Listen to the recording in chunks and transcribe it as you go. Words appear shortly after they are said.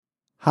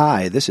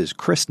Hi, this is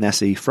Chris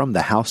Nesi from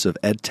the House of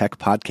EdTech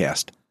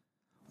podcast.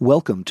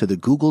 Welcome to the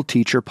Google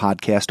Teacher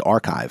Podcast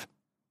Archive.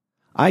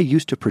 I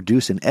used to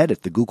produce and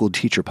edit the Google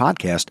Teacher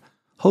Podcast,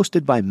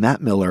 hosted by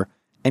Matt Miller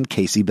and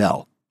Casey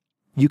Bell.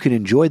 You can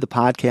enjoy the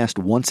podcast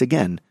once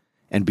again,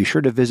 and be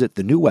sure to visit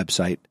the new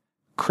website,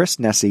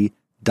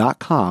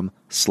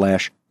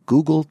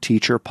 chrisnesi.com/Google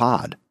Teacher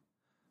Pod.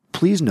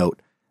 Please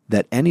note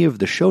that any of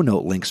the show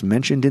note links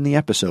mentioned in the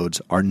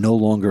episodes are no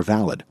longer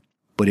valid,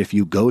 but if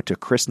you go to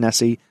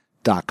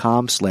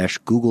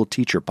chrisnesi.com/Google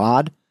Teacher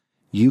Pod,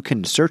 you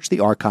can search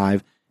the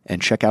archive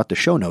and check out the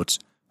show notes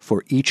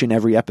for each and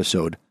every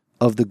episode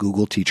of the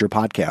Google Teacher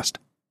Podcast.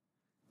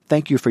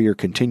 Thank you for your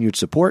continued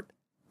support,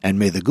 and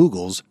may the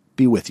Googles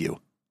be with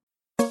you.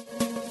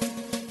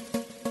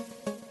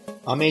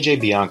 I'm AJ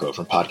Bianco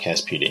from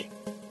Podcast PD,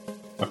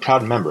 a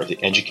proud member of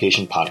the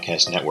Education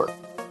Podcast Network,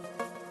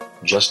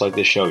 just like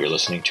this show you're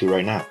listening to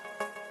right now.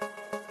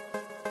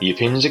 The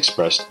opinions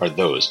expressed are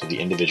those of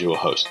the individual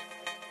host.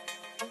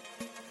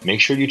 Make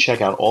sure you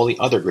check out all the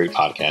other great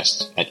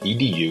podcasts at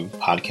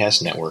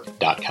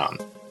edupodcastnetwork.com.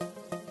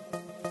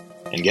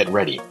 And get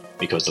ready,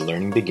 because the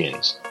learning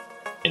begins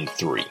in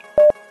 3,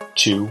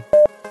 2,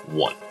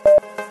 1.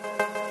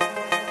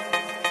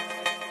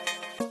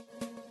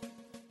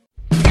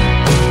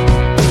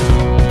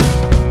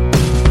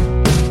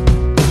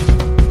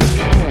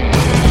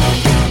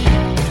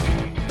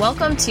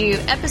 Welcome to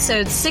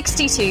episode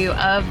 62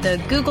 of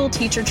the Google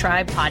Teacher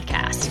Tribe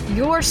podcast,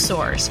 your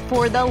source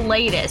for the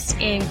latest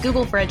in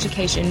Google for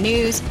Education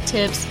news,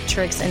 tips,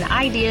 tricks, and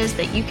ideas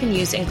that you can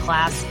use in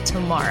class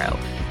tomorrow.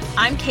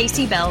 I'm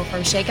Casey Bell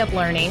from Shake Up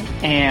Learning.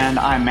 And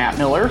I'm Matt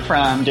Miller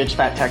from Ditch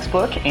That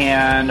Textbook.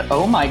 And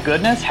oh my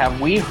goodness,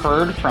 have we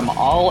heard from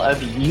all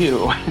of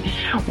you?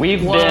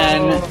 We've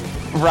been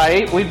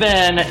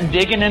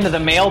digging into the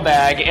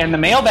mailbag, and the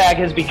mailbag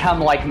has become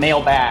like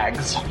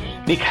mailbags,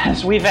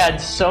 because we've had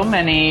so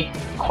many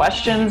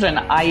questions and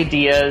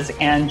ideas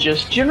and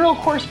just general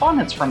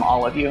correspondence from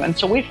all of you. And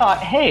so we thought,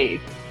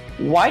 hey,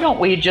 why don't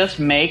we just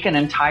make an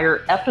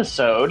entire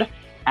episode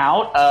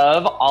out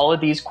of all of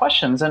these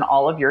questions and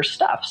all of your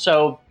stuff?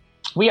 So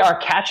we are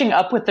catching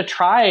up with the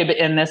tribe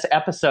in this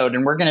episode,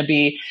 and we're going to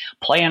be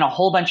playing a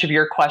whole bunch of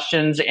your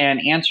questions and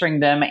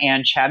answering them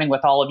and chatting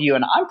with all of you.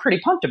 And I'm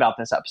pretty pumped about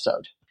this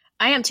episode.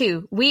 I am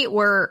too. We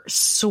were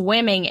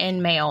swimming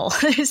in mail.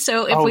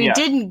 So if we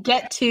didn't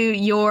get to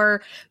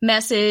your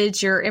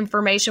message, your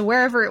information,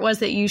 wherever it was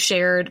that you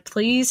shared,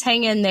 please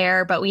hang in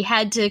there. But we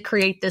had to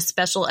create this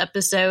special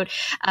episode.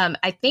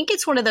 I think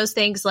it's one of those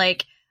things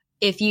like,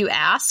 if you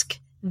ask,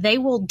 they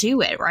will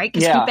do it, right?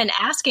 Because we've been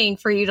asking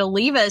for you to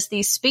leave us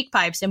these speak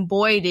pipes, and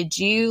boy, did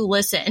you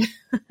listen.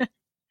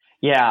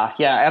 Yeah,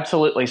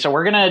 absolutely. So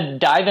we're going to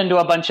dive into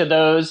a bunch of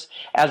those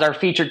as our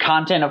featured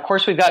content. Of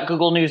course, we've got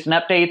Google News and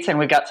updates, and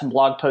we've got some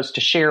blog posts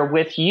to share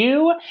with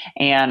you.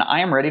 And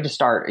I am ready to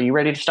start. Are you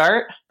ready to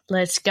start?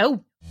 Let's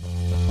go.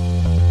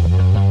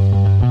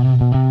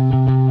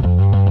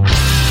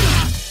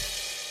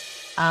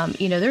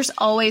 There's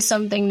always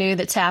something new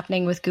that's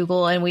happening with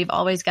Google, and we've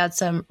always got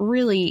some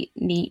really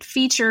neat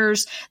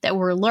features that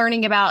we're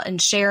learning about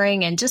and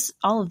sharing, and just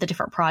all of the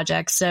different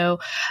projects. So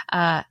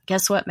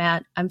guess what,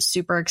 Matt? I'm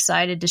super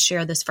excited to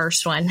share this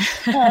first one.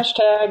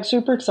 Hashtag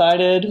super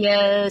excited.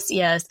 Yes.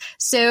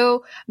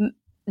 So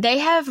they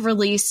have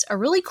released a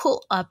really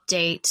cool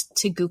update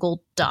to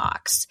Google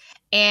Docs.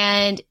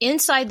 And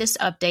inside this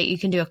update, you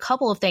can do a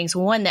couple of things.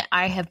 One that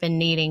I have been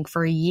needing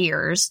for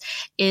years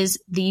is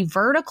the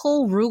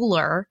vertical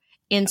ruler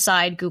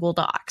inside Google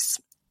Docs.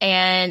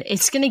 And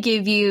it's going to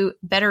give you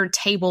better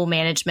table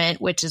management,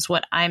 which is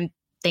what I'm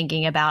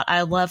thinking about.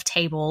 I love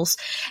tables.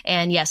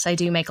 And yes, I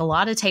do make a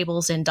lot of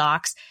tables in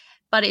Docs,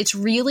 but it's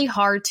really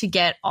hard to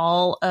get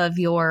all of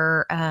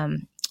your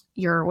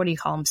what do you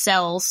call them,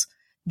 cells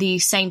the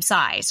same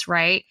size,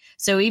 right?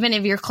 So even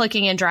if you're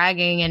clicking and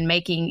dragging and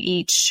making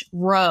each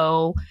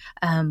row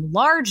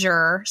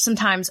larger,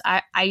 sometimes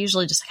I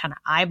usually just kind of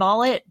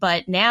eyeball it,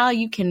 but now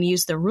you can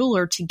use the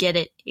ruler to get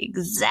it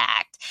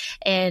exact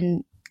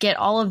and get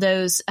all of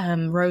those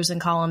rows and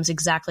columns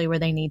exactly where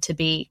they need to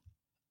be.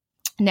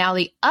 Now,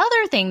 the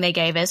other thing they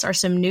gave us are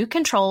some new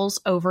controls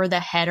over the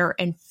header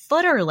and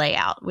footer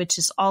layout, which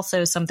is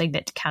also something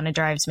that kind of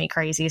drives me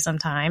crazy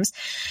sometimes.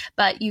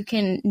 But you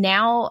can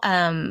now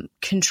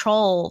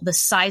control the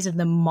size of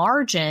the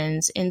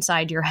margins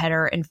inside your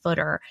header and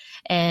footer.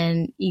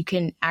 And you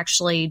can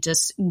actually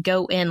just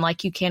go in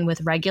like you can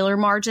with regular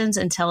margins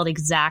and tell it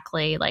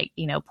exactly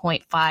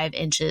 0.5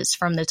 inches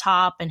from the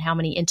top and how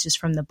many inches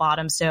from the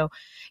bottom. So,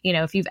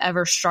 if you've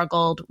ever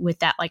struggled with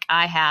that, like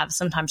I have,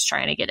 sometimes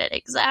trying to get it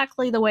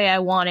exactly the way I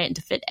want it and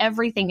to fit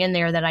everything in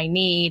there that I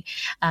need,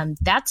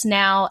 that's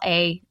now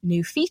a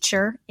new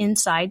feature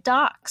inside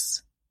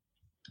Docs.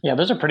 Yeah,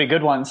 those are pretty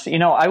good ones.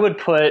 I would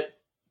put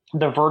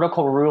the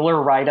vertical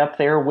ruler right up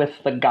there with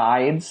the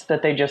guides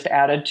that they just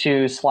added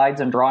to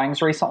slides and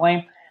drawings recently.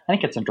 I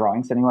think it's in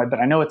drawings anyway, but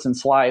I know it's in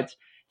slides.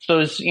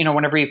 those,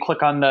 whenever you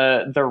click on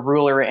the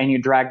ruler and you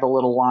drag the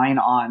little line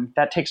on,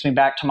 that takes me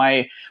back to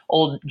my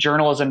old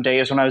journalism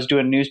days when I was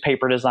doing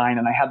newspaper design,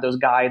 and I had those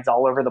guides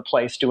all over the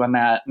place doing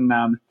that. And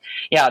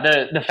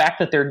the fact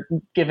that they're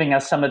giving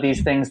us some of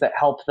these things that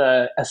help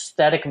the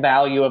aesthetic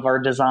value of our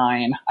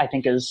design, I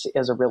think is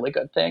a really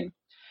good thing.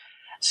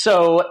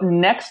 So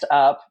next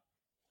up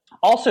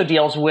also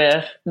deals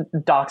with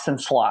docs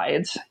and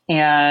slides.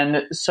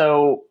 And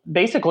so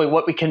basically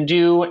what we can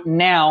do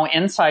now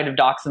inside of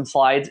docs and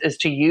slides is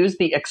to use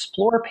the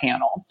Explore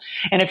panel.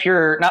 And if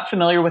you're not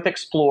familiar with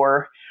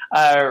Explore,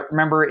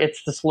 remember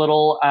it's this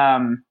little,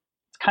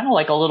 it's kind of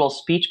like a little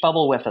speech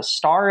bubble with a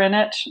star in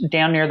it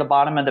down near the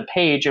bottom of the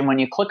page. And when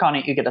you click on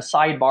it, you get a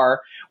sidebar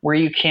where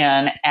you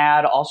can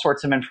add all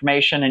sorts of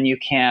information and you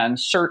can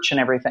search and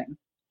everything.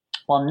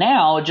 Well,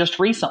 now, just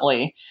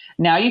recently,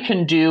 now you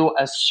can do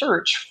a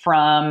search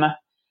of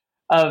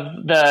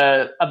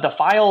the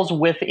files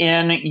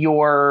within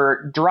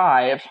your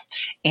drive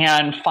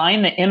and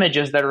find the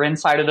images that are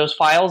inside of those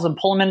files and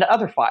pull them into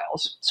other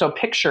files. So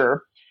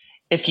picture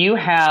if you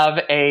have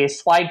a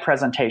slide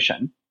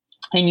presentation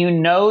and you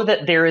know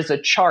that there is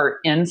a chart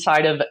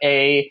inside of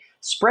a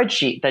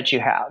spreadsheet that you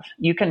have,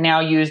 you can now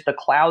use the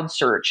cloud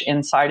search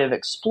inside of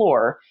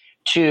Explore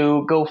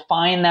to go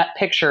find that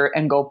picture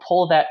and go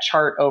pull that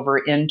chart over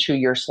into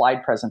your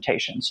slide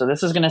presentation. So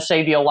this is going to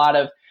save you a lot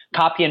of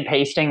copy and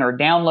pasting or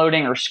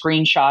downloading or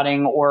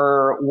screenshotting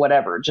or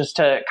whatever, just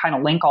to kind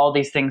of link all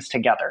these things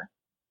together.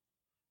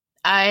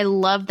 I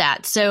love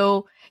that.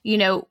 So,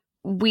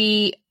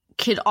 we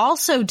could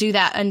also do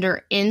that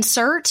under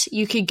insert.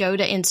 You could go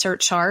to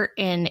insert chart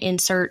and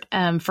insert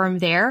from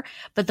there.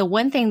 But the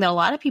one thing that a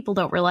lot of people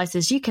don't realize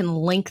is you can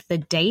link the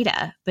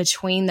data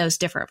between those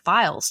different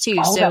files too.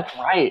 Oh, that's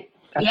right.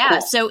 That's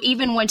cool. So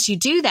even once you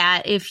do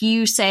that, if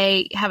you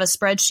say have a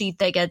spreadsheet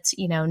that gets,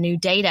 new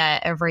data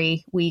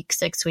every week,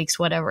 6 weeks,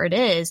 whatever it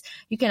is,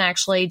 you can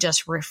actually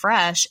just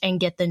refresh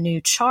and get the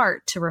new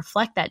chart to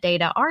reflect that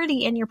data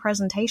already in your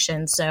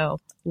presentation.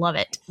 So love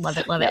it. Love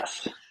it. Love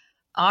Yes. it.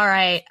 All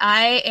right.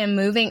 I am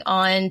moving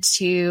on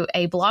to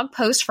a blog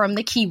post from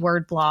the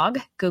Keyword blog,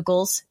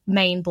 Google's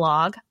main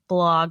blog,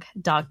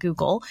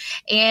 blog.google.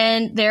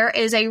 And there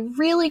is a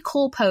really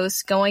cool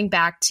post going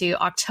back to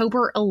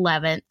October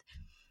 11th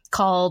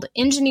called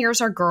Engineers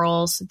Are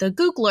Girls, the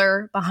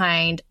Googler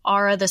behind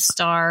Aura the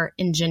Star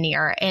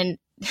Engineer. And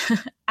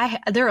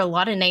there are a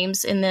lot of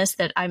names in this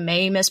that I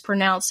may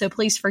mispronounce, so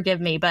please forgive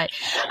me, but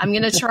I'm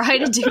going to try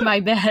to do my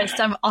best.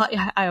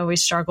 I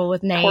always struggle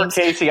with names.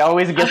 Poor Casey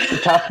always gets the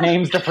tough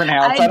names to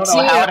pronounce. I don't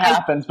know how it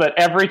happens, but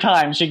every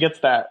time she gets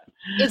that.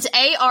 It's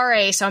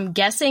A-R-A, so I'm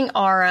guessing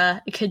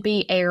Aura. It could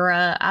be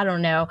Ara. I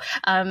don't know.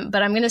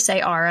 But I'm going to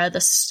say Aura,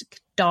 the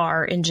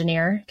Star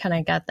Engineer. Kind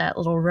of got that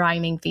little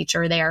rhyming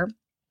feature there.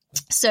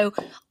 So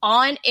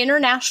on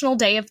International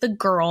Day of the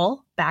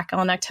Girl, back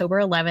on October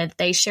 11th,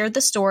 they shared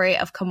the story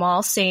of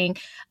Kamal Singh,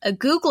 a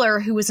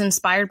Googler who was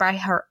inspired by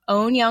her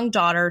own young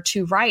daughter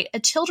to write a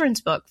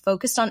children's book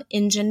focused on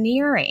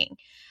engineering.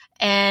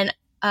 And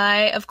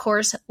I, of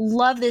course,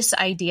 love this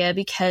idea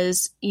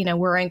because,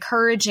 we're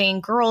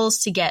encouraging girls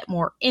to get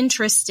more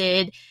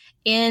interested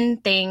in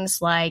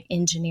things like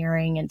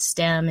engineering and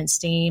STEM and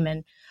STEAM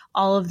and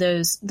all of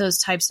those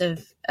types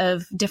of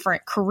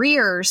different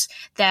careers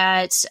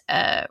that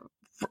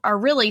are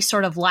really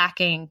sort of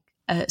lacking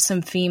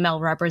some female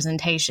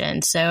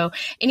representation. So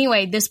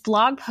anyway, this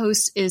blog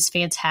post is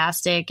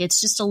fantastic. It's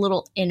just a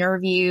little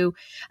interview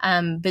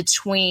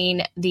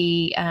between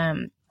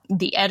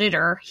the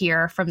editor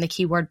here from the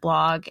Keyword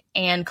blog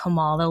and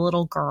Kamal, the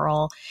little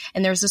girl.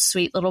 And there's a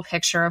sweet little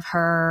picture of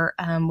her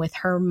with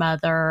her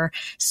mother.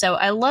 So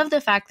I love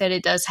the fact that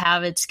it does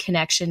have its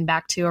connection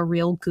back to a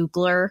real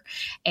Googler.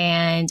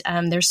 And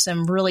there's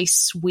some really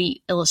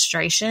sweet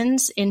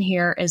illustrations in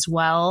here as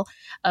well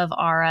of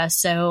Aura.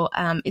 So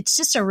it's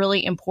just a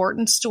really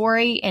important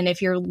story. And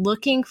if you're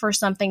looking for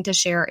something to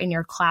share in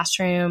your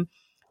classroom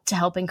to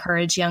help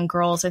encourage young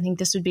girls, I think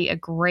this would be a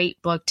great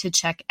book to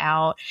check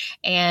out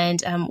and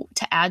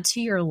to add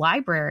to your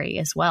library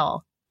as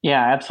well.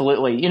 Yeah,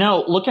 absolutely.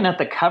 Looking at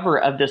the cover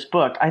of this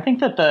book, I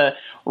think that the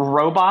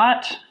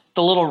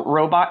little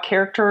robot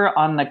character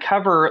on the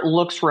cover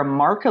looks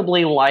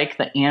remarkably like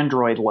the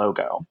Android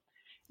logo.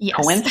 Yes.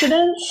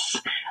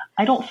 Coincidence?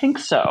 I don't think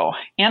so.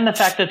 And the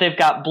fact that they've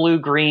got blue,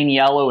 green,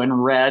 yellow,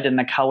 and red in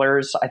the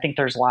colors, I think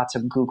there's lots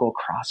of Google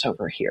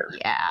crossover here.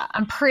 Yeah,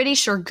 I'm pretty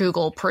sure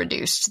Google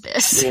produced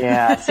this.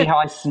 Yeah, see how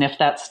I sniffed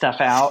that stuff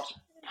out?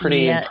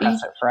 Pretty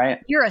impressive, right?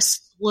 You're a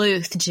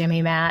sleuth,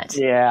 Jimmy Matt.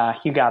 Yeah,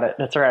 you got it.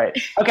 That's right.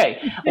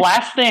 Okay,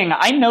 last thing.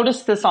 I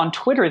noticed this on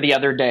Twitter the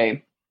other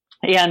day.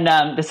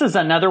 And this is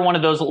another one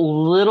of those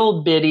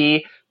little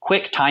bitty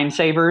quick time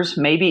savers,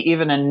 maybe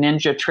even a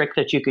ninja trick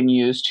that you can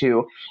use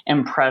to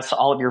impress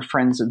all of your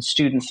friends and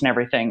students and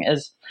everything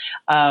is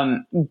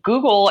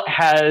Google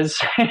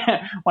has,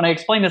 when I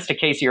explained this to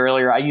Casey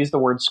earlier, I used the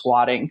word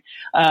squatting.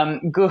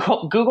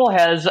 Google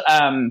has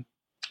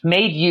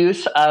made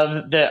use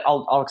of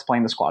I'll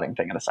explain the squatting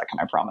thing in a second,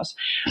 I promise.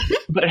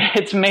 But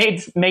it's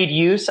made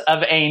use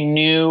of a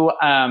new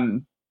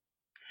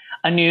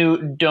a new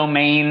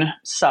domain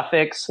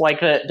suffix, like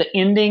the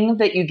ending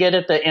that you get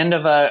at the end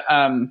of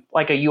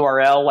like a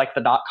URL, like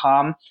the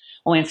 .com.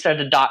 Only instead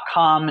of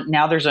 .com,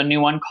 now there's a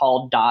new one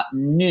called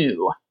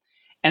 .new.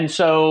 And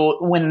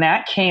so when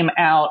that came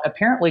out,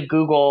 apparently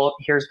Google,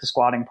 here's the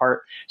squatting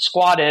part,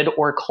 squatted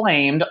or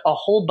claimed a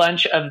whole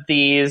bunch of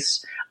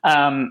these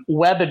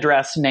web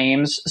address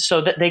names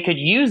so that they could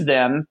use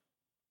them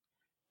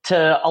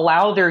to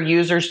allow their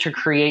users to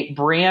create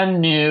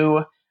brand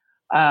new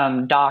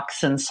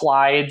docs and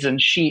slides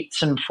and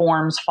sheets and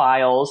forms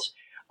files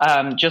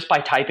just by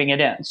typing it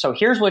in. So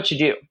here's what you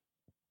do.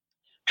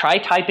 Try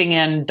typing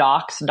in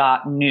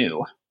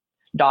docs.new.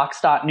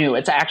 Docs.new.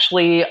 It's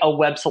actually a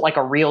website, like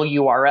a real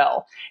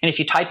URL. And if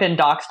you type in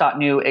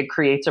docs.new, it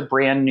creates a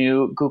brand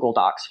new Google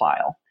Docs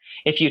file.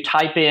 If you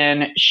type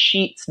in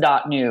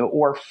sheets.new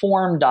or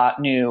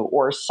form.new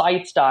or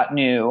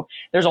sites.new,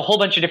 there's a whole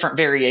bunch of different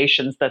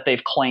variations that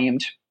they've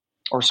claimed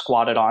or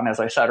squatted on, as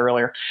I said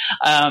earlier.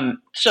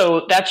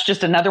 So that's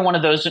just another one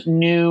of those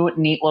new,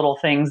 neat little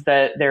things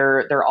that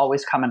they're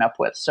always coming up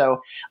with.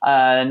 So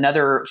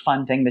another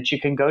fun thing that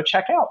you can go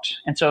check out.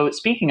 And so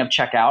speaking of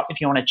checkout,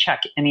 if you want to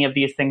check any of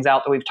these things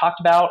out that we've talked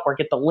about or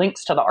get the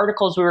links to the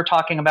articles we were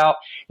talking about,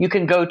 you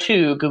can go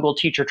to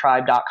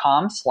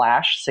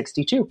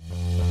googleteachertribe.com/62.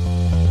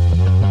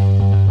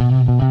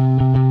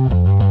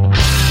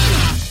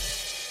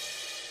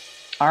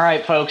 All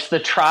right, folks, the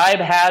tribe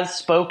has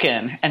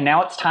spoken, and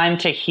now it's time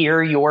to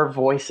hear your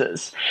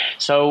voices.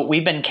 So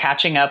we've been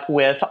catching up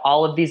with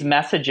all of these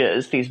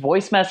messages, these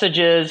voice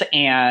messages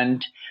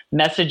and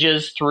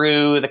messages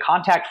through the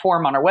contact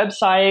form on our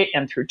website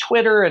and through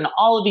Twitter and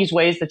all of these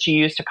ways that you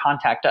use to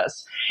contact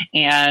us.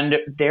 And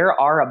there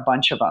are a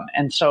bunch of them.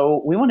 And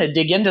so we want to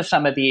dig into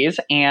some of these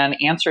and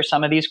answer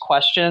some of these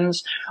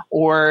questions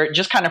or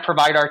just kind of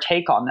provide our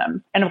take on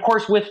them. And of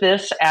course, with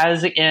this,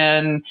 as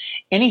in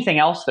anything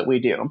else that we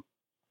do,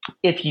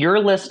 if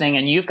you're listening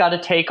and you've got a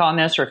take on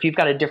this, or if you've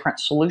got a different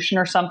solution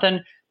or something,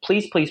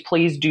 please, please,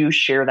 please do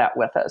share that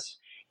with us.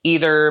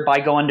 Either by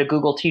going to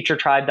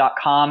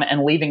googleteachertribe.com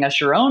and leaving us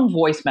your own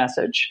voice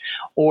message,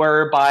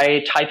 or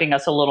by typing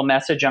us a little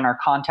message on our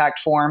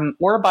contact form,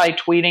 or by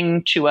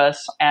tweeting to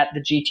us at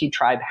the GT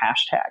Tribe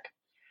hashtag.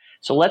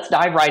 So let's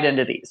dive right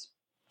into these.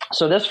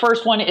 So this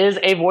first one is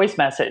a voice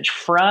message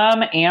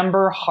from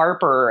Amber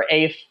Harper,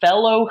 a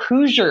fellow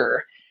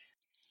Hoosier.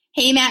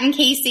 Hey, Matt and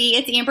Casey,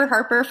 it's Amber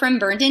Harper from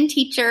Burned In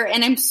Teacher,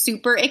 and I'm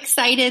super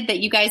excited that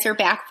you guys are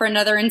back for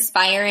another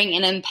inspiring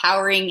and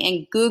empowering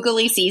and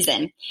googly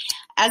season.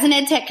 As an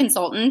EdTech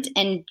consultant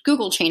and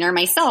Google trainer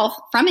myself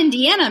from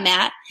Indiana,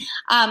 Matt,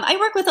 I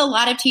work with a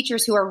lot of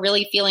teachers who are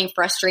really feeling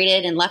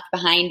frustrated and left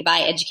behind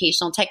by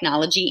educational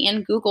technology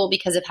and Google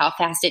because of how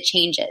fast it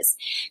changes.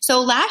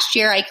 So last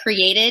year, I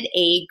created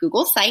a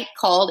Google site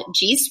called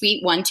G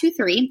Suite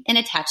 123 and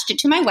attached it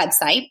to my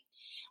website.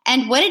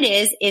 And what it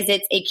is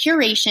it's a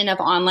curation of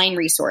online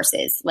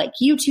resources like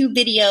YouTube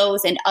videos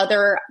and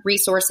other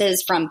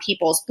resources from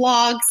people's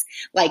blogs,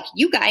 like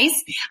you guys,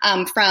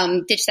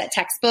 from Ditch That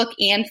Textbook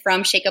and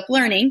from Shake Up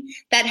Learning,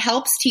 that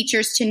helps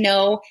teachers to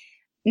know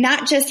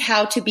not just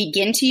how to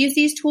begin to use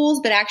these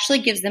tools, but actually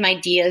gives them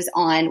ideas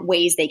on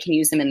ways they can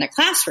use them in their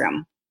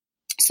classroom.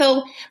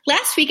 So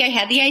last week I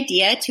had the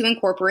idea to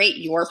incorporate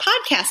your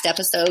podcast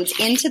episodes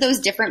into those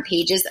different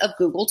pages of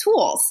Google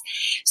tools.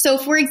 So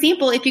for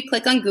example, if you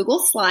click on Google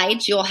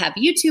Slides, you'll have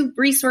YouTube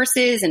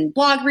resources and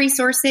blog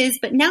resources,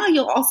 but now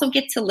you'll also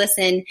get to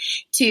listen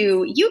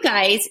to you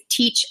guys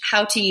teach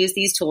how to use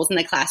these tools in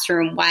the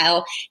classroom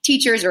while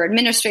teachers or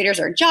administrators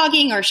are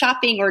jogging or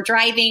shopping or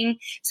driving.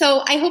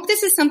 So I hope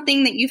this is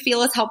something that you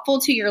feel is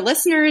helpful to your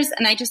listeners,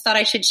 and I just thought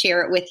I should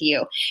share it with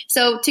you.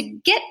 So to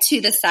get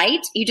to the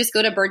site, you just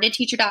go to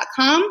burnedinteacher.com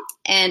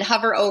and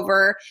hover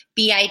over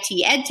BIT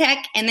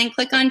EdTech and then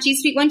click on G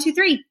Suite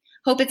 123.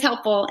 Hope it's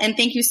helpful, and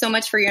thank you so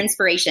much for your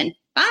inspiration.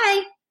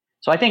 Bye.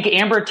 So I think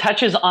Amber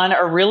touches on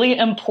a really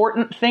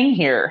important thing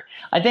here.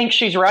 I think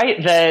she's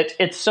right that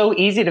it's so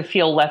easy to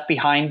feel left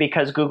behind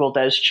because Google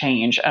does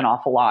change an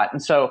awful lot.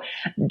 And so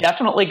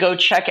definitely go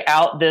check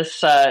out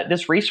this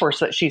resource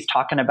that she's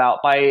talking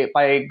about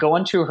by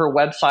going to her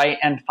website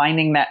and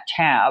finding that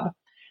tab,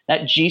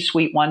 that G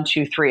Suite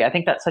 123. I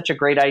think that's such a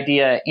great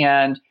idea,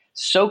 and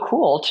so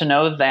cool to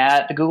know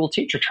that the Google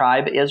Teacher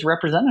Tribe is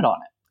represented on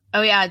it.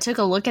 Oh, yeah. I took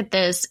a look at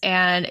this,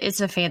 and it's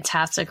a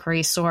fantastic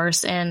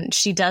resource. And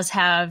she does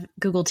have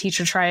Google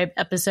Teacher Tribe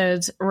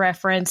episodes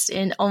referenced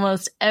in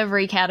almost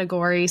every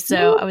category.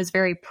 So I was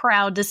very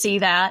proud to see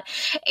that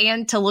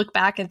and to look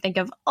back and think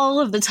of all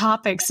of the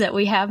topics that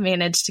we have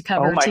managed to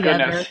cover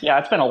together. Goodness. Yeah,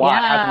 it's been a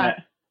lot, hasn't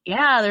it?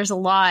 Yeah, there's a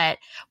lot.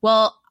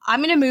 Well,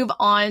 I'm going to move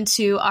on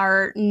to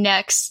our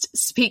next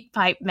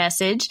SpeakPipe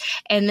message,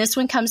 and this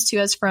one comes to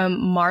us from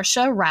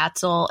Marcia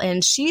Ratzel,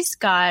 and she's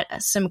got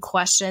some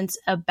questions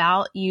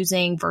about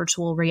using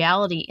virtual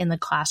reality in the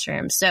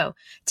classroom. So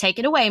take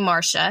it away,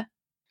 Marcia.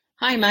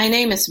 Hi, my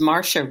name is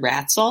Marcia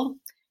Ratzel,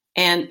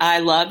 and I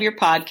love your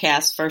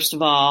podcast, first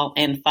of all,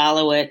 and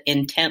follow it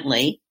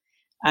intently.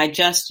 I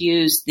just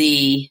used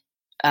the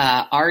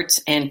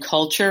arts and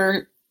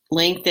culture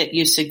link that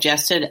you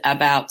suggested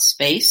about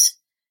space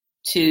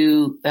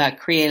to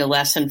create a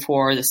lesson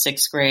for the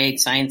 6th grade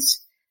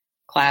science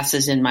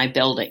classes in my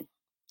building.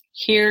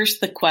 Here's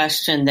the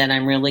question that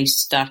I'm really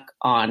stuck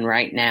on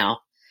right now.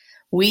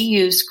 We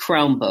use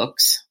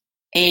Chromebooks,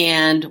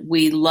 and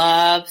we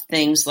love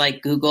things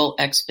like Google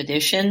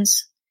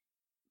Expeditions,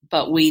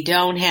 but we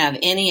don't have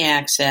any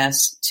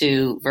access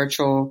to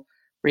virtual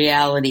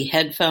reality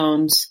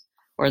headphones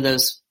or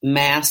those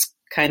mask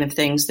kind of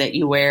things that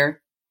you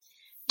wear.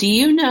 Do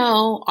you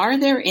know, are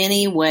there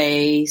any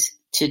ways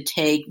to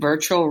take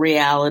virtual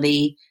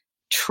reality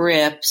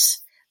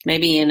trips,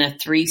 maybe in a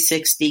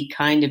 360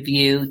 kind of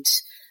view,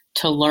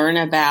 to learn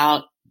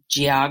about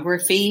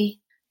geography?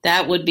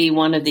 That would be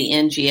one of the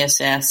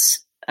NGSS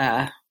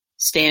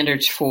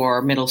standards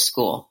for middle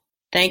school.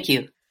 Thank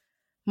you.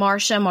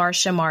 Marcia.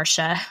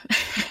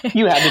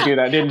 You had to do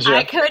that, didn't you?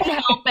 I couldn't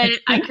help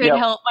it. I couldn't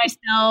help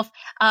myself.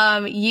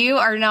 You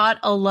are not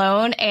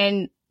alone.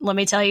 And let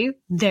me tell you,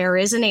 there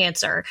is an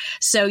answer.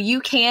 So you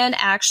can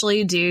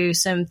actually do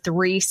some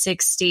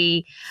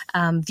 360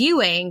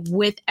 viewing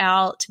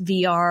without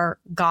VR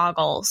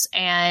goggles.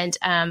 And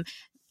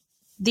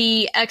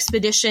the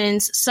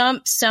expeditions,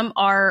 some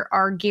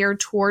are geared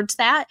towards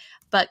that.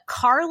 But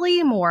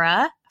Carly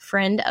Mora,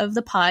 friend of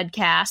the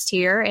podcast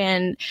here,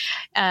 and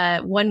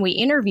one we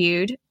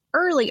interviewed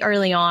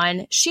early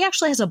on, she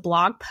actually has a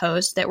blog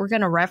post that we're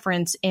going to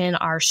reference in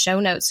our show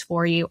notes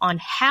for you on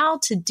how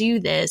to do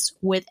this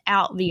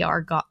without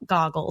VR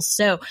goggles.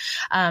 So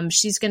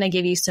she's going to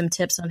give you some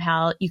tips on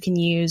how you can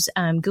use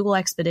Google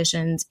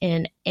Expeditions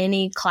in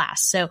any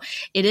class. So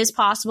it is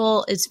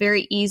possible. It's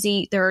very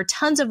easy. There are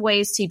tons of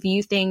ways to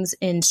view things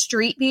in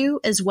Street View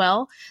as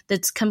well.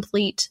 That's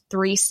complete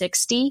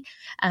 360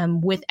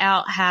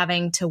 without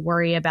having to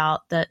worry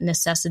about the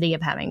necessity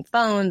of having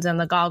phones and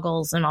the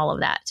goggles and all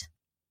of that.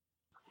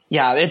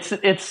 Yeah,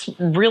 it's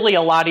really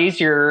a lot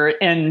easier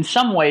in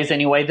some ways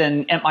anyway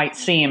than it might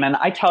seem. And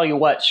I tell you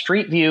what,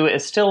 Street View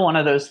is still one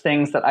of those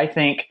things that I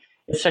think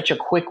is such a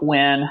quick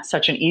win,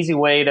 such an easy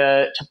way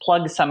to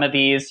plug some of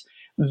these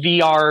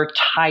VR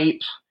type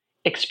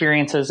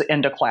experiences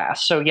into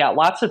class. So yeah,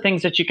 lots of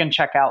things that you can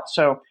check out.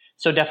 So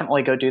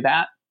definitely go do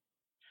that.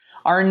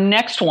 Our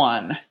next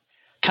one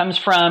comes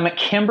from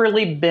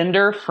Kimberly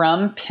Bender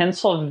from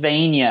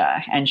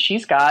Pennsylvania, and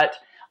she's got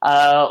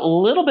a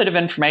little bit of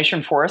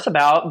information for us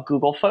about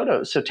Google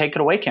Photos. So take it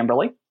away,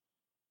 Kimberly.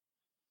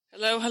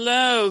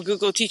 Hello,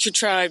 Google Teacher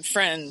Tribe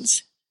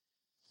friends.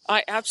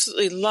 I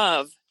absolutely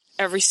love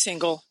every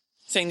single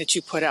thing that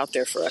you put out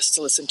there for us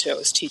to listen to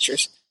as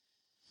teachers.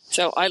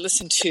 So I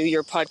listen to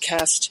your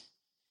podcast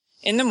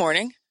in the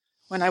morning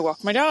when I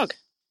walk my dog,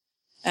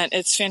 and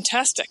it's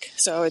fantastic.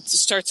 So it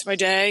starts my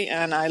day,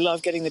 and I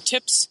love getting the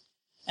tips,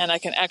 and I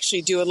can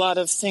actually do a lot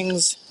of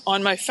things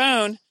on my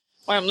phone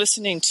while I'm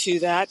listening to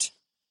that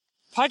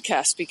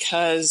podcast,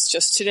 because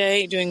just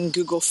today doing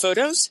Google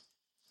Photos,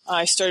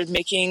 I started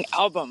making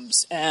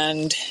albums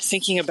and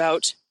thinking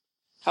about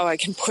how I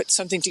can put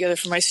something together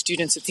for my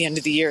students at the end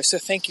of the year. So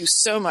thank you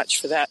so much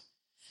for that.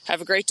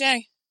 Have a great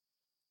day.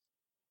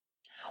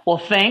 Well,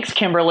 thanks,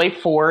 Kimberly,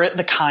 for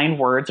the kind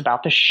words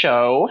about the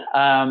show.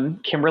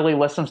 Kimberly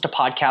listens to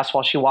podcasts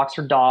while she walks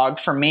her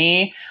dog. For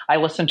me, I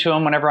listen to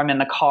them whenever I'm in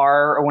the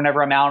car or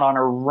whenever I'm out on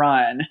a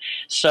run.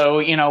 So,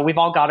 we've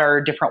all got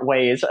our different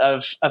ways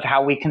of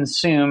how we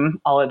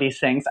consume all of these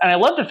things. And I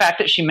love the fact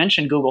that she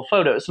mentioned Google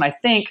Photos. And I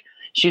think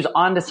she's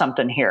onto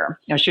something here.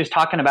 She was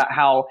talking about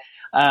how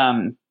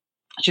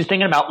she's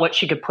thinking about what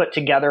she could put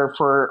together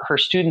for her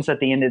students at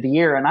the end of the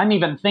year. And I'm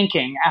even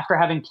thinking, after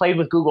having played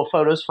with Google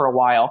Photos for a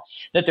while,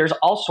 that there's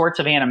all sorts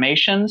of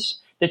animations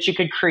that you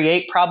could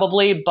create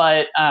probably.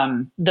 But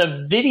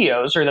the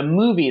videos or the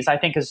movies, I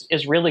think,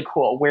 is really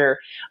cool, where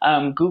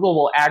Google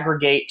will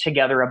aggregate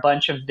together a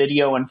bunch of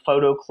video and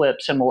photo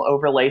clips and will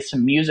overlay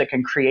some music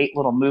and create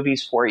little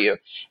movies for you.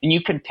 And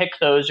you can pick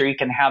those, or you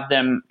can have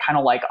them kind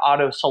of like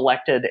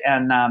auto-selected.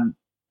 And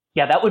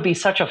that would be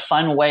such a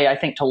fun way, I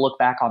think, to look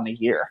back on the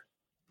year.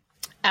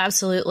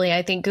 Absolutely.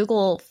 I think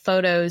Google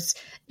Photos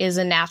is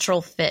a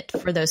natural fit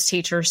for those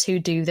teachers who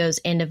do those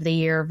end of the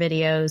year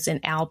videos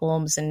and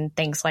albums and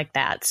things like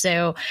that.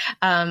 So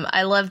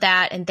I love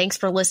that. And thanks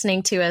for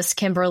listening to us,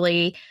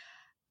 Kimberly.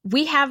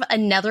 We have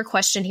another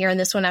question here, and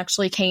this one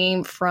actually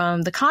came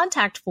from the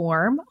contact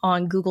form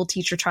on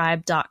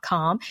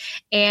googleteachertribe.com.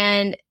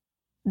 And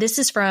this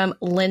is from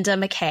Linda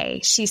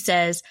McKay. She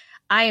says,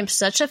 I am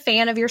such a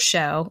fan of your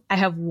show. I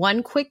have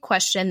one quick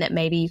question that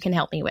maybe you can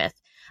help me with.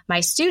 My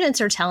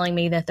students are telling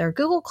me that their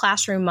Google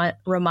Classroom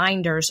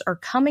reminders are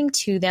coming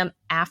to them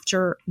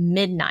after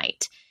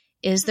midnight.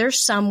 Is there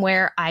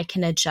somewhere I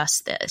can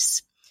adjust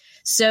this?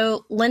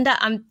 So, Linda,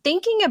 I'm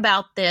thinking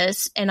about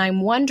this, and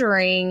I'm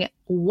wondering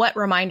what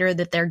reminder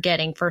that they're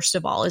getting, first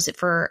of all. Is it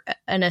for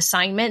an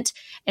assignment?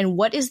 And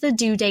what is the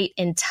due date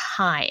and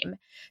time?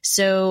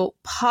 So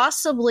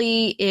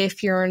possibly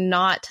if you're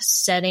not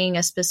setting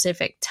a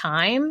specific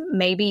time,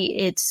 maybe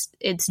it's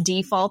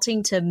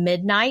defaulting to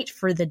midnight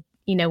for the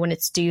when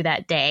it's due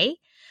that day.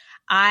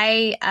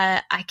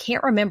 I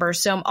can't remember.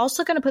 So I'm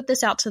also going to put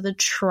this out to the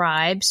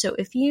tribe. So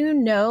if you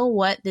know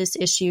what this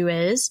issue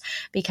is,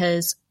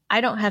 because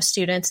I don't have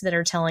students that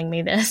are telling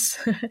me this,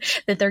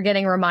 that they're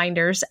getting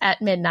reminders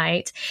at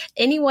midnight.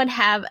 Anyone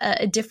have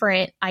a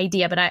different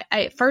idea? But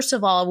I first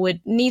of all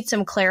would need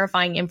some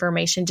clarifying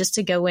information just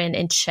to go in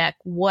and check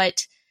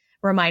what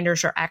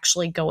reminders are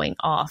actually going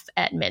off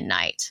at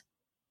midnight.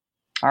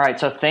 All right.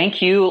 So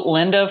thank you,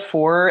 Linda,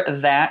 for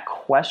that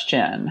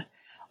question.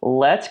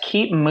 Let's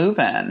keep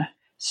moving.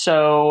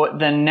 So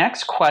the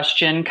next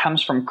question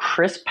comes from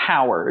Chris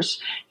Powers.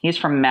 He's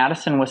from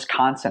Madison,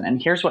 Wisconsin. And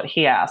here's what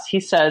he asks. He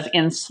says,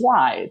 in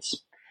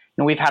slides,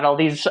 and we've had all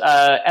these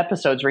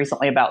episodes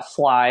recently about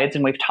slides,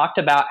 and we've talked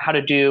about how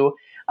to do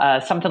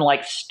something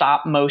like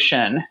stop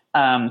motion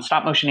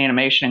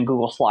animation in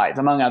Google Slides,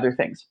 among other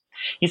things.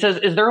 He says,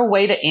 is there a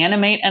way to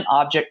animate an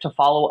object to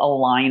follow a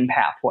line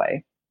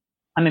pathway?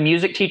 I'm a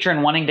music teacher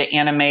and wanting to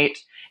animate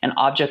an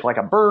object like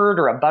a bird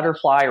or a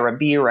butterfly or a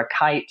bee or a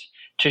kite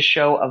to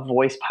show a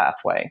voice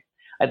pathway.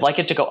 I'd like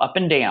it to go up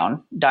and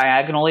down,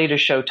 diagonally to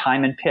show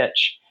time and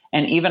pitch,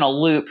 and even a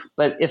loop,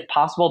 but if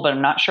possible, but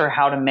I'm not sure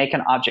how to make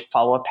an object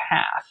follow a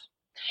path.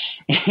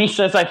 He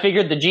says, I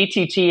figured the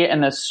GTT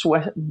and the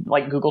Swiss,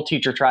 like Google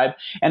Teacher Tribe,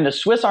 and the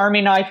Swiss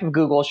Army knife of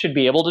Google should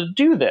be able to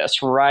do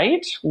this,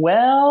 right?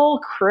 Well,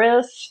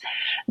 Chris,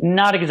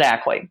 not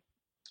exactly.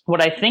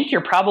 What I think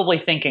you're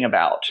probably thinking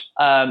about,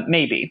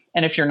 maybe,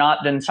 and if you're not,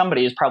 then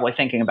somebody is probably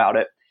thinking about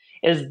it,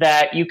 is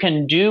that you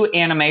can do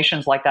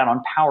animations like that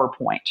on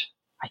PowerPoint.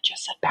 I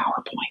just said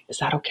PowerPoint. Is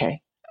that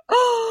okay?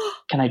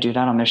 Can I do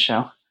that on this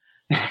show?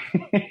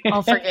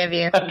 I'll forgive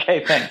you.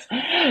 Okay, thanks.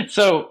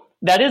 So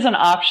that is an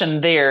option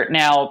there.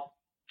 Now,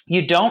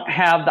 you don't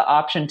have the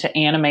option to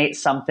animate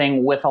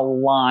something with a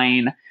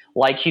line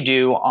like you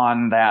do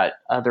on that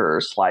other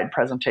slide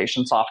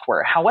presentation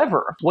software.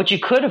 However, what you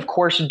could, of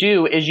course,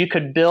 do is you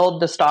could build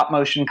the stop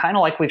motion, kind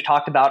of like we've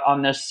talked about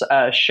on this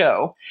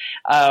show,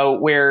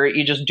 where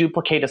you just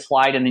duplicate a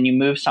slide and then you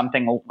move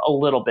something a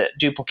little bit,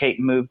 duplicate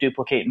and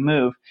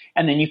move,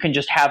 and then you can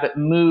just have it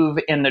move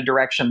in the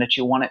direction that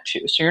you want it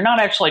to. So you're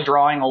not actually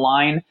drawing a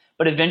line,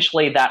 but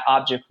eventually that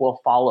object will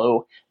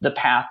follow the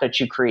path that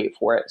you create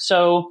for it.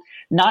 So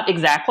not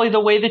exactly the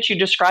way that you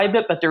described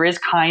it, but there is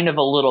kind of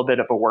a little bit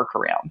of a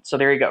workaround. So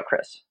there you go,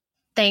 Chris.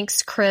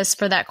 Thanks, Chris,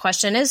 for that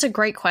question. It's a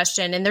great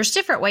question. And there's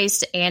different ways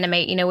to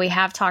animate. You know, we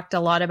have talked a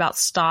lot about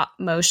stop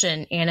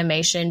motion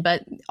animation,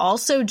 but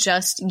also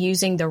just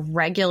using the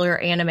regular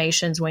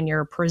animations when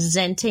you're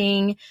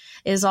presenting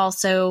is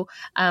also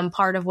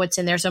part of what's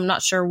in there. So I'm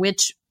not sure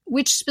which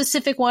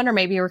specific one, or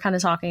maybe we're kind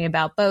of talking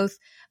about both.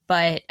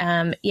 But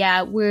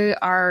yeah, we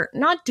are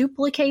not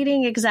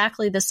duplicating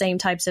exactly the same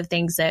types of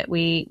things that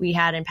we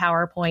had in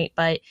PowerPoint,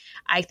 but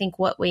I think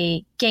what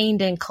we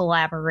gained in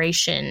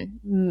collaboration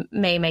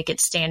may make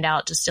it stand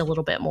out just a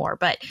little bit more.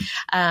 But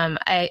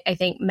I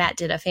think Matt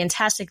did a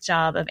fantastic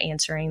job of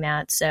answering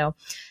that. So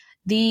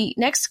the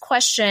next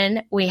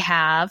question we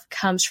have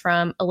comes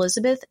from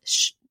Elizabeth.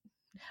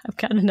 I've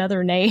got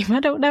another name I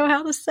don't know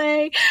how to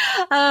say.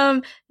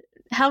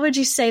 How would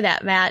you say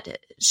that, Matt?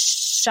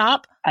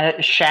 Shap,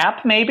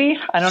 maybe?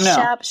 I don't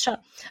know.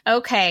 Shap.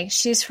 Okay.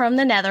 She's from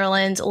the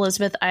Netherlands.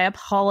 Elizabeth, I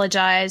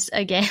apologize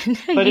again.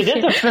 But it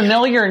is a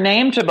familiar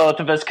name to both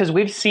of us because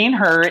we've seen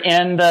her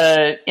in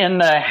the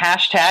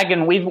hashtag,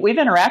 and we've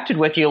interacted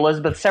with you,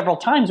 Elizabeth, several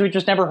times. We've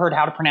just never heard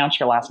how to pronounce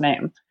your last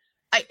name.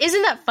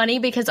 Isn't that funny?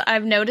 Because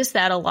I've noticed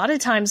that a lot of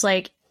times,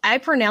 like, I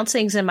pronounce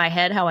things in my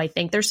head how I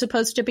think they're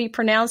supposed to be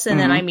pronounced, and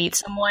then I meet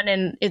someone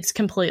and it's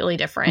completely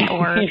different.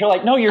 Or you're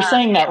like, no, you're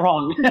saying that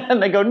wrong.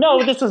 And they go,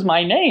 no, this is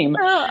my name.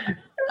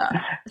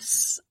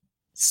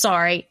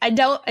 Sorry. I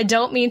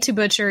don't mean to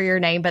butcher your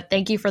name, but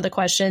thank you for the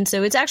question.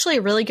 So it's actually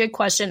a really good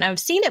question. I've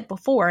seen it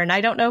before, and I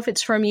don't know if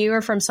it's from you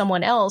or from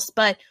someone else,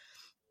 but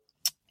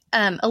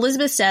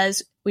Elizabeth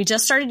says, we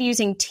just started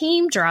using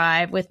Team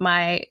Drive with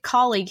my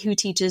colleague who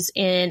teaches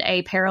in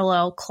a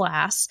parallel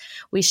class.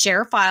 We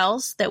share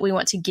files that we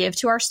want to give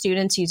to our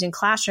students using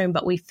Classroom,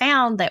 but we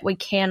found that we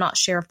cannot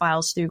share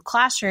files through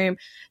Classroom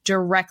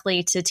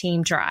directly to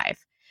Team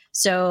Drive.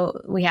 So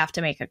we have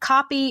to make a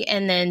copy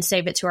and then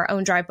save it to our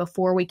own drive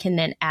before we can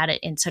then add it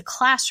into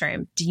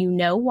Classroom. Do you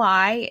know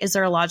why? Is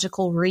there a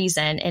logical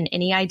reason? And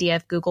any idea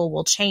if Google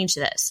will change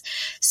this?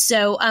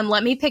 So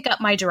let me pick up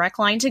my direct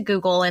line to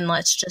Google and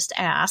let's just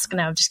ask.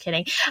 No, I'm just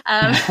kidding.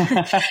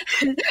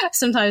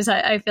 Sometimes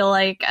I feel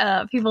like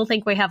people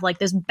think we have like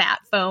this bat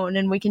phone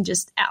and we can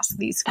just ask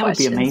these questions.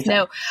 That would be amazing.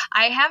 No,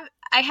 I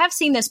have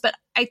seen this, but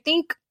I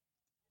think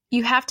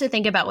you have to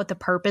think about what the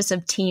purpose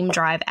of Team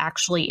Drive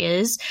actually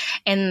is.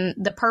 And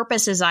the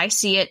purpose, as I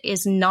see it,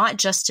 is not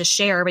just to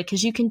share,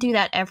 because you can do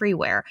that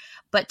everywhere,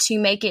 but to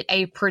make it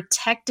a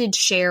protected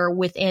share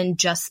within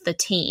just the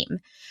team.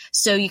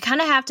 So you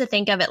kind of have to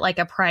think of it like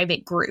a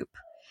private group.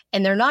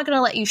 And they're not going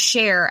to let you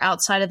share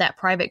outside of that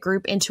private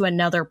group into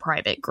another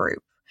private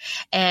group.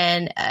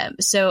 And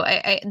so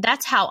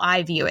that's how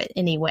I view it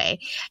anyway.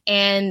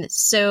 And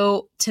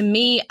so to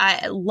me,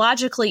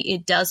 logically,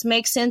 it does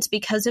make sense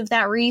because of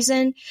that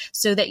reason,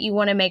 so that you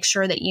want to make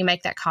sure that you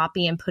make that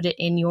copy and put it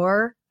in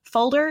your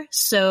folder.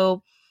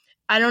 So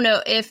I don't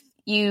know if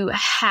you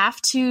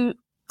have to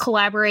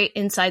collaborate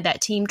inside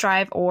that team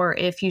drive, or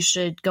if you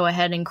should go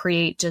ahead and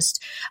create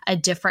just a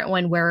different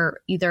one where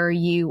either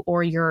you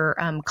or your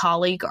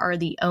colleague are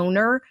the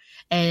owner,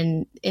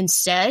 and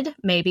instead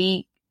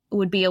maybe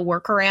would be a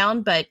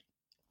workaround. But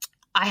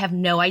I have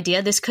no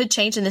idea. This could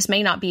change, and this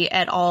may not be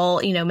at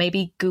all,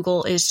 maybe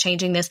Google is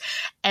changing this.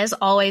 As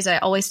always, I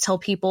always tell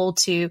people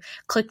to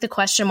click the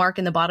question mark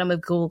in the bottom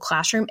of Google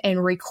Classroom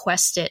and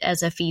request it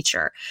as a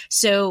feature.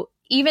 So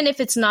even if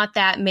it's not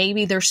that,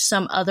 maybe there's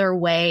some other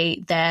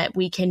way that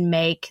we can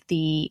make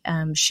the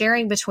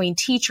sharing between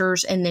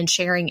teachers and then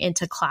sharing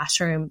into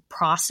classroom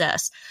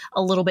process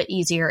a little bit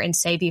easier and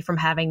save you from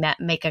having that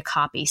make a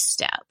copy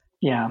step.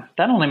 Yeah,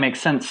 that only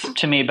makes sense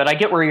to me, but I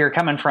get where you're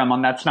coming from,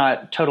 and that's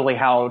not totally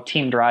how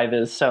Team Drive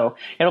is. So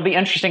it'll be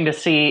interesting to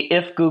see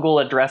if Google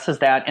addresses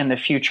that in the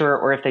future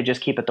or if they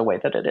just keep it the way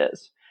that it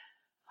is.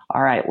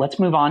 All right, let's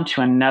move on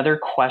to another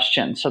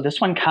question. So this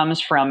one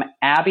comes from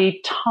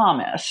Abby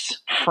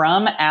Thomas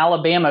from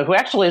Alabama, who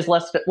actually has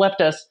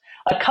left us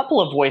a couple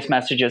of voice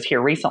messages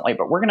here recently,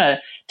 but we're going to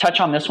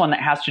touch on this one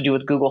that has to do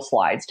with Google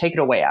Slides. Take it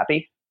away,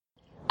 Abby.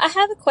 I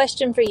have a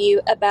question for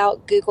you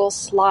about Google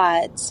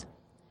Slides.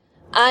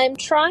 I'm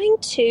trying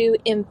to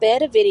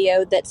embed a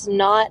video that's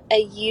not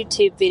a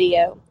YouTube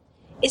video.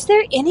 Is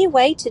there any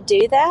way to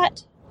do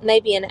that?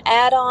 Maybe an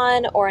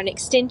add-on or an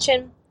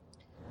extension?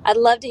 I'd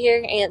love to hear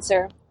your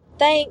answer.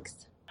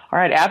 Thanks. All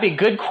right, Abby,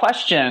 good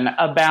question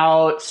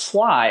about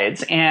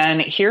slides.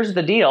 And here's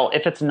the deal.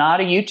 If it's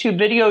not a YouTube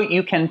video,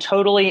 you can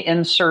totally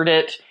insert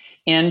it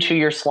into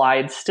your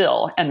slides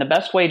still. And the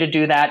best way to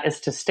do that is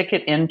to stick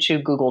it into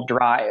Google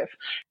Drive.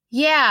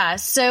 Yeah,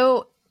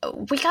 so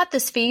we got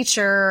this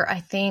feature,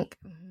 I think,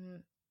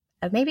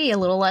 maybe a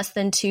little less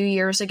than 2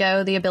 years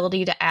ago, the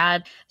ability to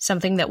add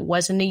something that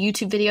wasn't a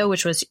YouTube video,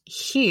 which was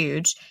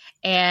huge.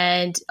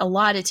 And a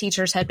lot of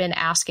teachers had been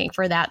asking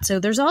for that. So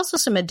there's also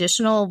some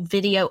additional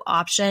video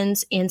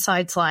options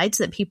inside slides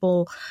that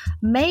people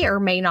may or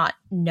may not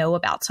know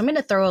about. So I'm going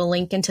to throw a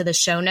link into the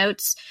show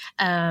notes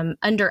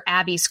under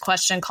Abby's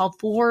question called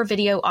 4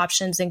 video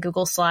options in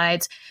Google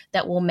Slides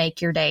that will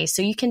make your day.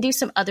 So you can do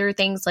some other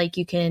things, like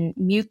you can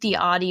mute the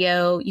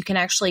audio. You can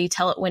actually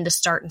tell it when to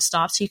start and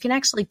stop. So you can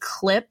actually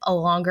clip a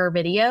longer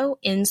video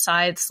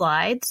inside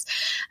slides.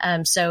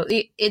 So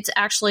it's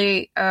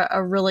actually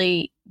a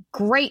really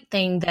great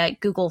thing that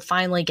Google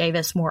finally gave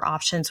us more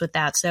options with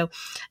that. So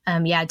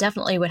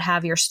definitely would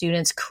have your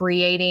students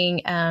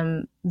creating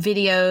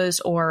videos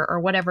or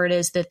whatever it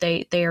is that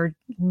they are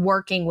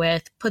working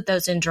with, put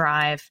those in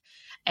Drive,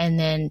 and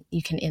then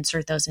you can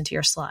insert those into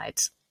your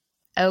slides.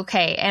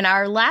 Okay, and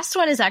our last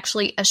one is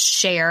actually a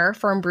share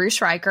from Bruce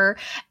Riker,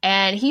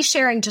 and he's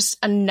sharing just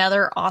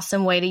another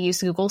awesome way to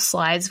use Google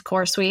Slides. Of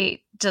course,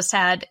 we just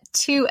had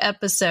 2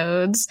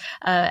 episodes,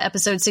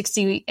 episode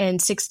 60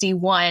 and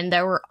 61,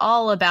 that were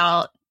all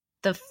about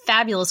the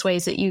fabulous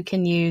ways that you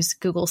can use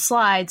Google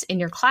Slides in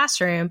your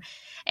classroom.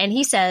 And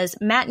he says,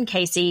 Matt and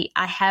Casey,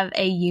 I have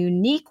a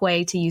unique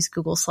way to use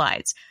Google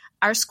Slides.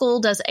 Our school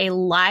does a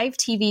live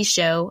TV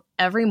show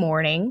every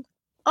morning.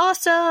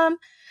 Awesome.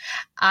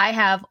 I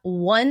have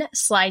one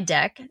slide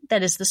deck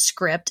that is the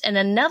script and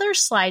another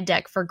slide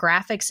deck for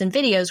graphics and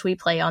videos we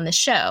play on the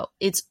show.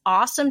 It's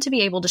awesome to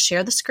be able to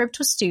share the script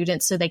with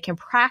students so they can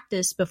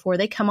practice before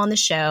they come on the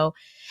show.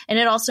 And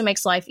it also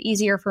makes life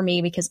easier for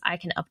me because I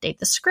can update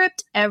the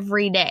script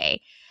every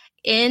day.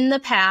 In the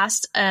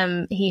past,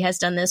 he has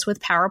done this with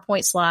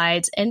PowerPoint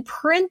slides and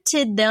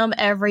printed them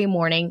every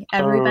morning.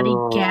 Everybody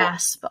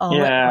gasp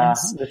all at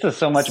once. This is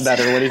so much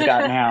better what he's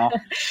got now.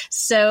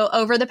 So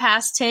over the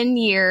past 10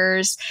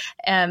 years,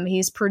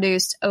 he's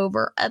produced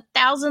over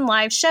 1,000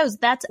 live shows.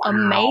 That's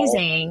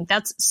amazing.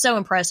 That's so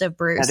impressive,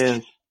 Bruce. That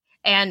is.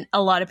 And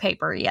a lot of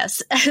paper,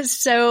 yes.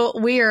 So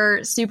we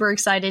are super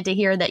excited to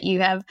hear that you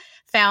have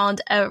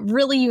found a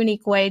really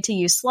unique way to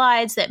use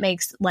slides that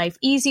makes life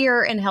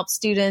easier and helps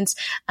students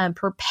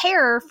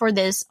prepare for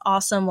this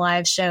awesome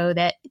live show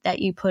that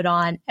you put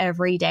on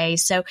every day.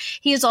 So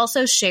he has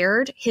also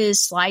shared his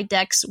slide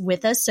decks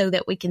with us so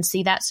that we can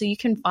see that. So you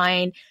can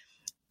find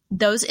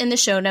those in the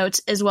show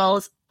notes, as well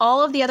as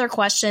all of the other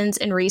questions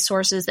and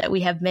resources that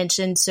we have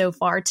mentioned so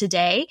far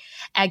today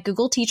at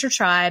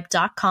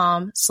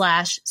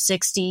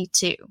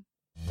googleteachertribe.com/62.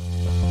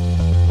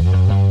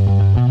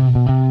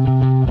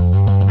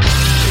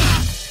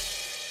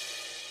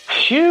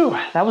 Phew,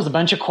 that was a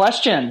bunch of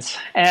questions.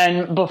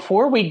 And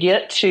before we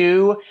get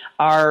to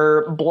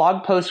our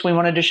blog post we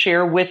wanted to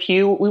share with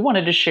you, we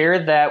wanted to share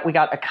that we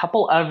got a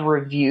couple of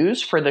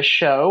reviews for the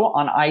show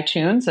on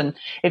iTunes. And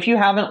if you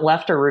haven't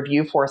left a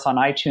review for us on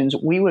iTunes,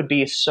 we would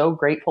be so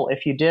grateful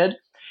if you did.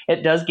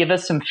 It does give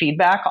us some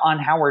feedback on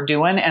how we're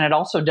doing, and it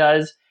also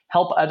does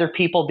help other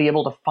people be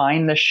able to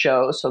find the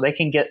show so they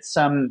can get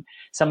some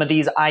of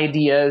these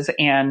ideas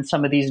and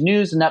some of these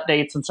news and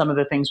updates and some of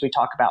the things we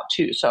talk about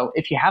too. So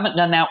if you haven't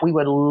done that, we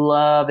would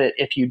love it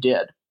if you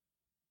did.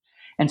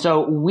 And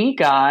so we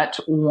got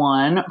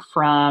one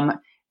from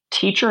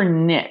Teacher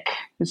Nick,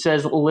 who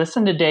says,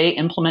 listen today,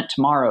 implement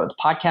tomorrow. The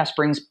podcast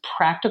brings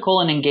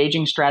practical and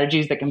engaging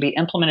strategies that can be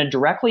implemented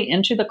directly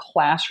into the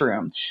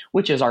classroom,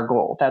 which is our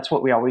goal. That's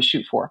what we always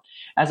shoot for.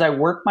 As I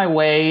work my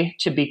way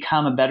to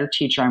become a better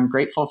teacher, I'm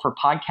grateful for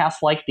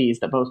podcasts like these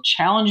that both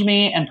challenge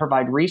me and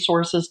provide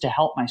resources to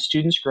help my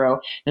students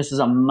grow. This is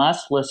a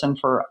must listen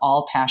for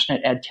all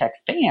passionate EdTech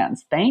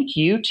fans. Thank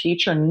you,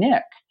 Teacher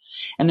Nick.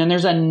 And then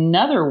there's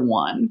another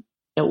one.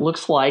 It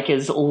looks like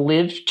is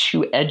Live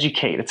to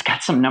Educate. It's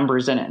got some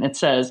numbers in it. And it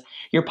says,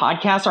 your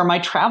podcasts are my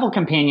travel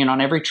companion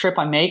on every trip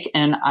I make,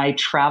 and I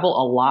travel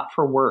a lot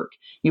for work.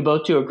 You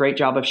both do a great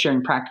job of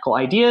sharing practical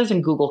ideas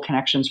and Google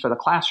connections for the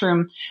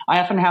classroom.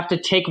 I often have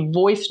to take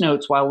voice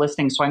notes while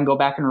listening so I can go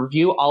back and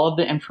review all of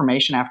the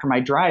information after my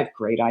drive.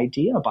 Great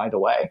idea, by the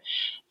way.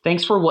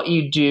 Thanks for what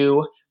you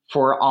do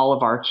for all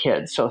of our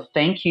kids. So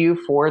thank you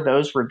for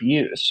those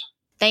reviews.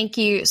 Thank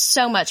you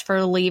so much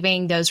for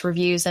leaving those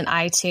reviews in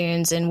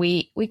iTunes. And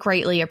we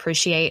greatly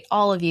appreciate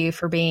all of you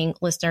for being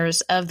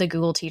listeners of the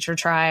Google Teacher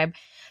Tribe.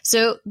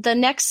 So the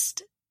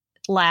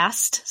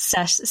last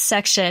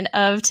section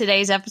of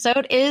today's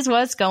episode is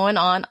what's going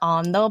on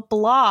the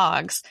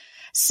blogs.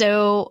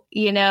 So,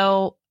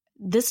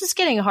 this is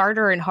getting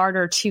harder and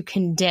harder to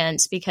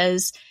condense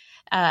because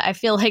I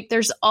feel like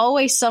there's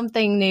always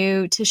something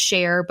new to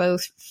share,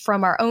 both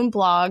from our own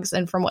blogs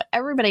and from what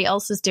everybody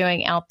else is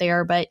doing out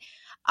there. But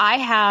I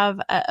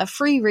have a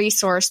free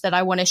resource that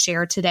I want to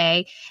share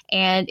today,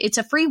 and it's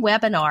a free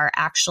webinar,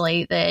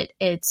 actually, that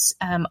it's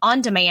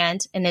on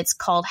demand, and it's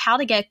called How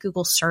to Get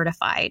Google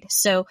Certified.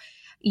 So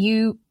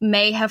you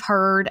may have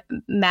heard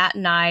Matt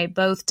and I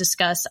both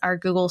discuss our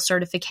Google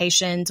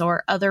certifications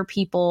or other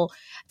people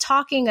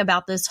talking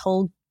about this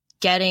whole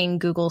getting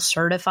Google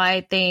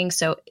certified thing.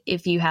 So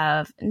if you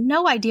have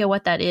no idea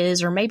what that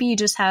is, or maybe you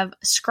just have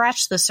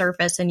scratched the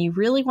surface and you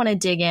really want to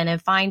dig in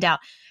and find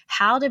out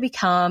how to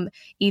become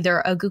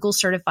either a Google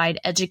certified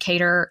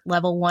educator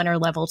level 1 or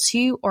level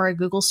 2 or a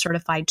Google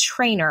certified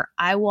trainer,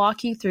 I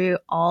walk you through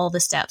all the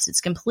steps.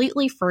 It's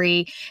completely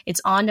free. It's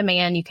on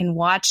demand. You can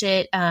watch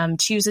it,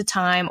 choose a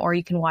time, or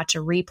you can watch a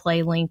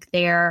replay link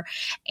there.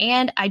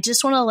 And I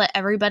just want to let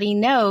everybody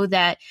know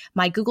that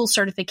my Google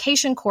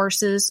certification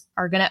courses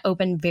are going to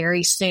open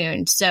very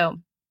soon. So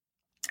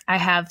I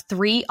have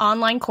 3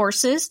 online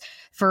courses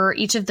for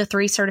each of the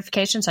 3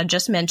 certifications I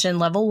just mentioned,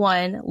 level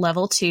 1,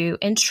 level 2,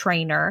 and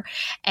trainer.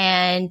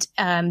 And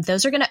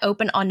those are going to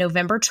open on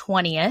November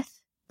 20th,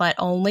 but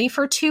only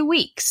for 2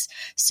 weeks.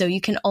 So you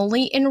can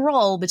only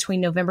enroll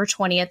between November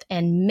 20th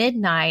and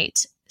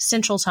midnight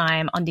Central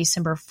Time on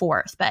December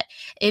 4th. But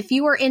if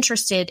you are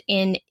interested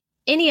in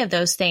any of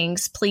those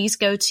things, please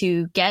go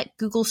to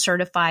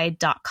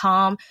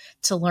getgooglecertified.com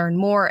to learn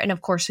more. And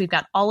of course, we've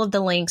got all of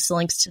the links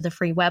to the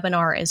free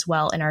webinar as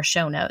well in our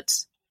show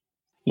notes.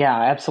 Yeah,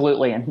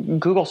 absolutely.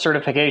 And Google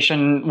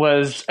certification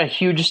was a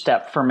huge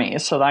step for me.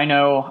 So I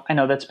know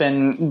that's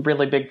been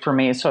really big for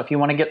me. So if you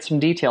want to get some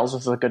details,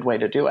 this is a good way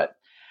to do it.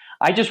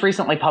 I just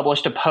recently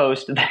published a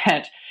post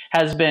that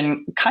has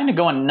been kind of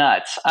going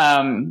nuts.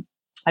 I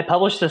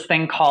published this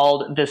thing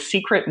called The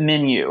Secret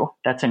Menu,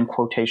 that's in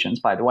quotations,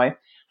 by the way,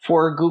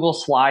 for Google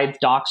Slides,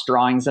 Docs,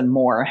 Drawings, and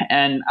more.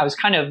 And I was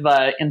kind of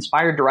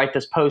inspired to write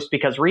this post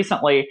because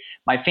recently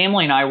my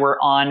family and I were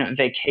on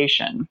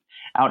vacation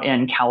out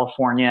in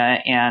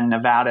California and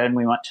Nevada, and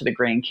we went to the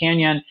Grand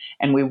Canyon,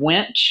 and we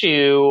went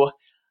to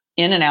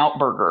In-N-Out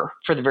Burger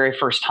for the very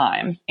first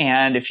time.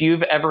 And if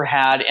you've ever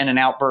had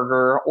In-N-Out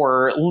Burger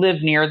or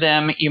live near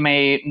them, you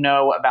may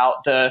know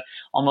about the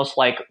almost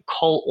like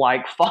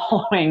cult-like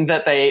following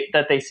that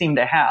they seem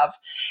to have.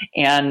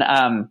 And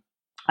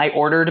I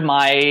ordered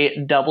my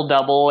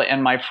double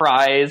and my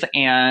fries,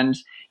 and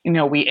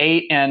we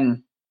ate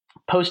and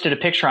posted a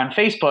picture on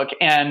Facebook,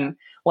 and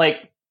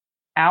like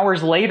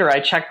hours later, I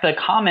checked the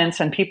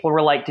comments and people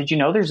were like, did you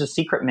know there's a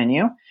secret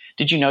menu?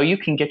 Did you know you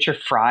can get your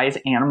fries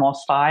animal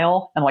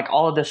style and like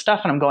all of this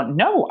stuff? And I'm going,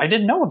 no, I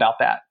didn't know about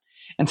that.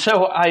 And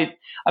so I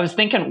was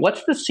thinking,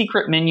 what's the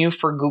secret menu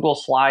for Google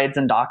Slides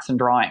and Docs and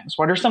Drawings?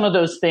 What are some of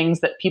those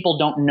things that people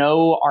don't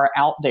know are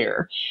out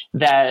there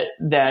that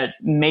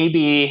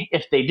maybe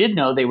if they did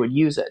know, they would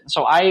use it?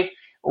 So I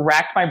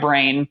racked my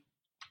brain,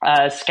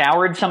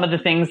 scoured some of the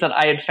things that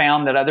I had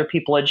found that other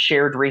people had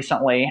shared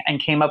recently, and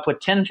came up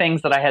with 10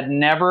 things that I had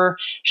never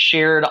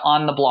shared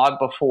on the blog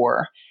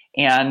before.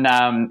 And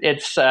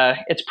it's a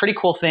pretty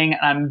cool thing.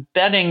 And I'm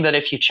betting that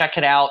if you check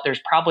it out,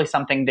 there's probably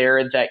something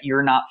there that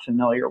you're not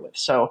familiar with.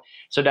 So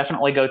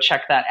definitely go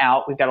check that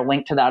out. We've got a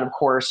link to that, of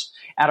course,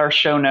 at our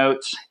show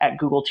notes at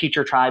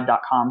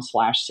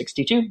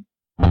googleteachertribe.com/62.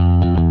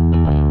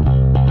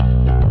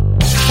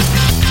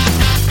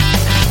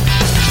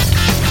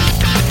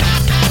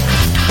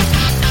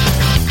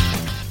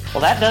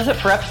 Well, that does it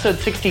for episode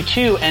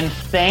 62. And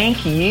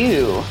thank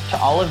you to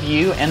all of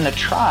you in the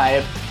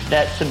tribe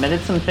that submitted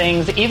some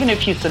things. Even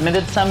if you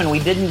submitted some and we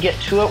didn't get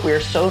to it, we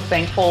are so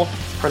thankful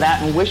for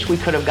that and wish we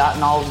could have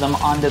gotten all of them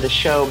onto the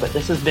show. But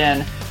this has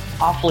been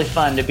awfully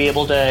fun to be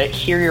able to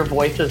hear your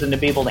voices and to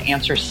be able to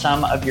answer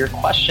some of your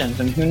questions.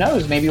 And who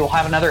knows, maybe we'll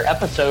have another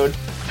episode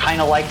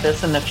kind of like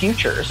this in the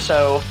future.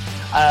 So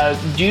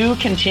do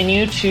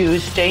continue to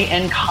stay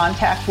in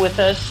contact with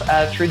us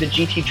through the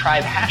GT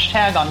Tribe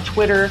hashtag on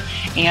Twitter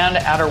and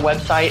at our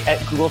website at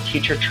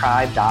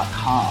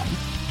googleteachertribe.com.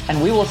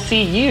 And we will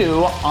see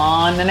you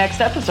on the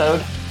next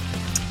episode.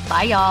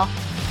 Bye, y'all.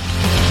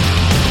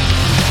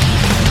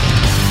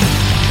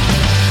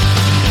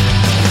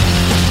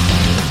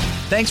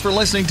 Thanks for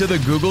listening to the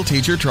Google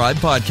Teacher Tribe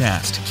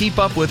podcast. Keep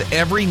up with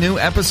every new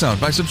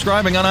episode by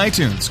subscribing on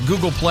iTunes,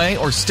 Google Play,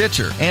 or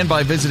Stitcher, and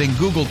by visiting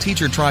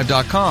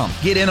googleteachertribe.com.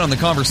 Get in on the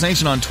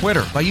conversation on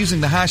Twitter by using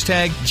the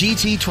hashtag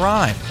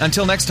GTTribe.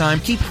 Until next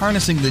time, keep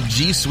harnessing the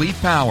G Suite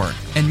power,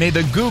 and may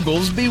the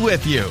Googles be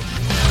with you.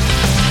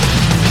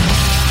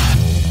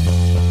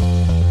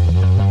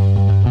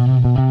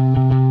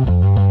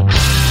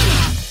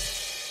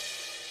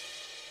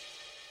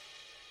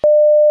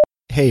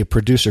 Hey,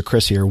 producer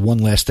Chris here. One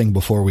last thing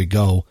before we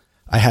go.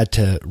 I had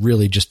to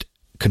really just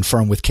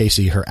confirm with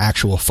Casey her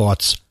actual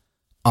thoughts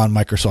on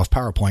Microsoft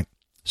PowerPoint.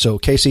 So,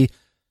 Casey,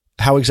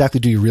 how exactly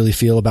do you really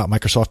feel about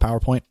Microsoft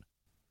PowerPoint?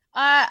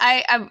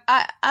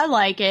 I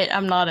like it.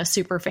 I'm not a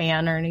super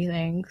fan or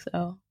anything,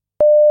 so.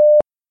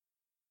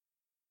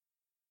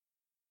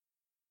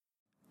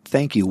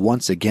 Thank you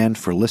once again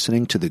for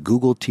listening to the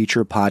Google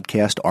Teacher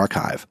Podcast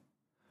Archive.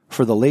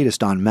 For the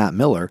latest on Matt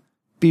Miller,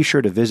 be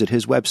sure to visit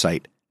his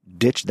website,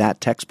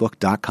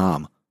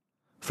 ditchthattextbook.com.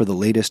 For the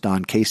latest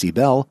on Casey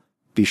Bell,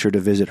 be sure to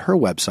visit her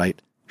website,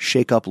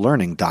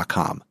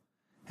 shakeuplearning.com.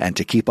 And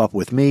to keep up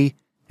with me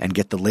and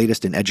get the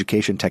latest in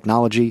education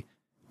technology,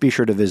 be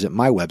sure to visit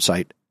my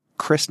website,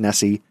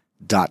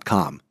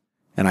 chrisnessy.com.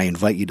 And I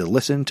invite you to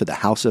listen to the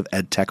House of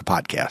EdTech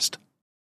podcast.